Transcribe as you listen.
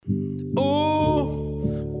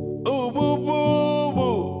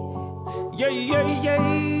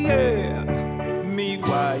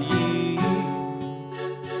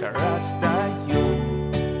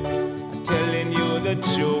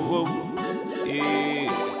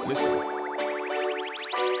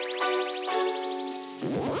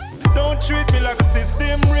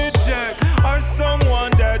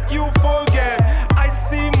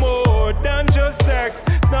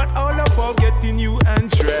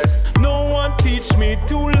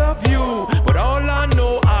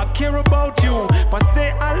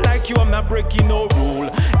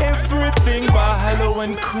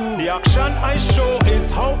reaction I show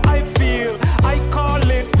is how I feel. I call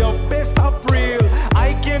it the best of real.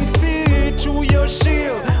 I can see it through your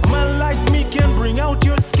shield. Man like me can bring out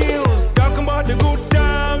your skills. Talking about the good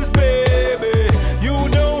times, baby. You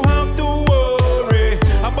don't have to worry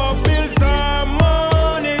about bills or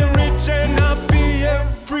money. Rich and happy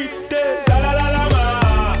every day. Salalalama.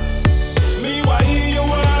 Me why you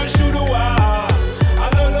are should I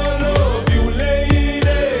love you,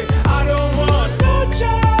 lady. I don't want no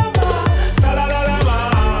drama. Salalalama.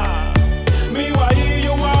 Me why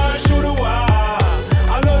you are should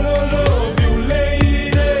I love you,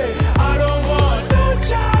 lady. I don't want no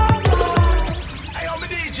drama. Hey, I'm a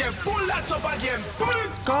DJ, pull that up again. Pull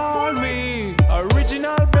it. Call me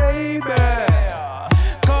original baby.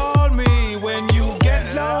 Call me when you get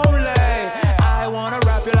lonely. I wanna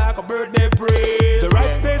wrap you like a birthday present. The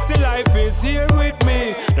right place in life is here with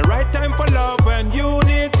me. The right time for love and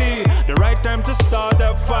unity. The right time to start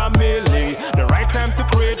a family. The right time to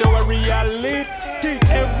create our reality.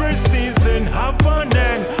 Every season have an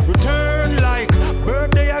end. Return like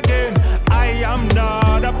birthday again. I am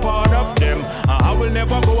not a part of them. I will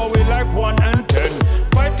never go away like 1 and 10.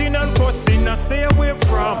 Fighting and fussing, I stay away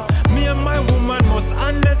from. Me and my woman must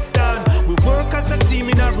understand. We work as a team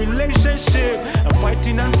in a relationship. And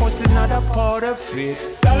fighting and fussing not a part of it.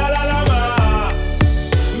 Salalalama.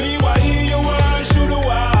 Me why you are should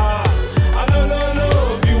I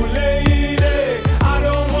love you, lady. I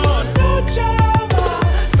don't want no drama.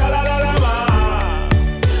 Salalalama.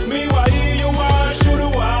 Me why you are should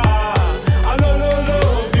I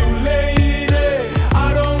love you, lady. I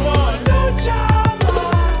don't want no drama.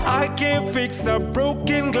 I can't fix a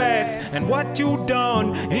broken glass. And what you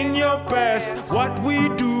done in your past, what we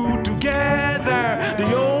do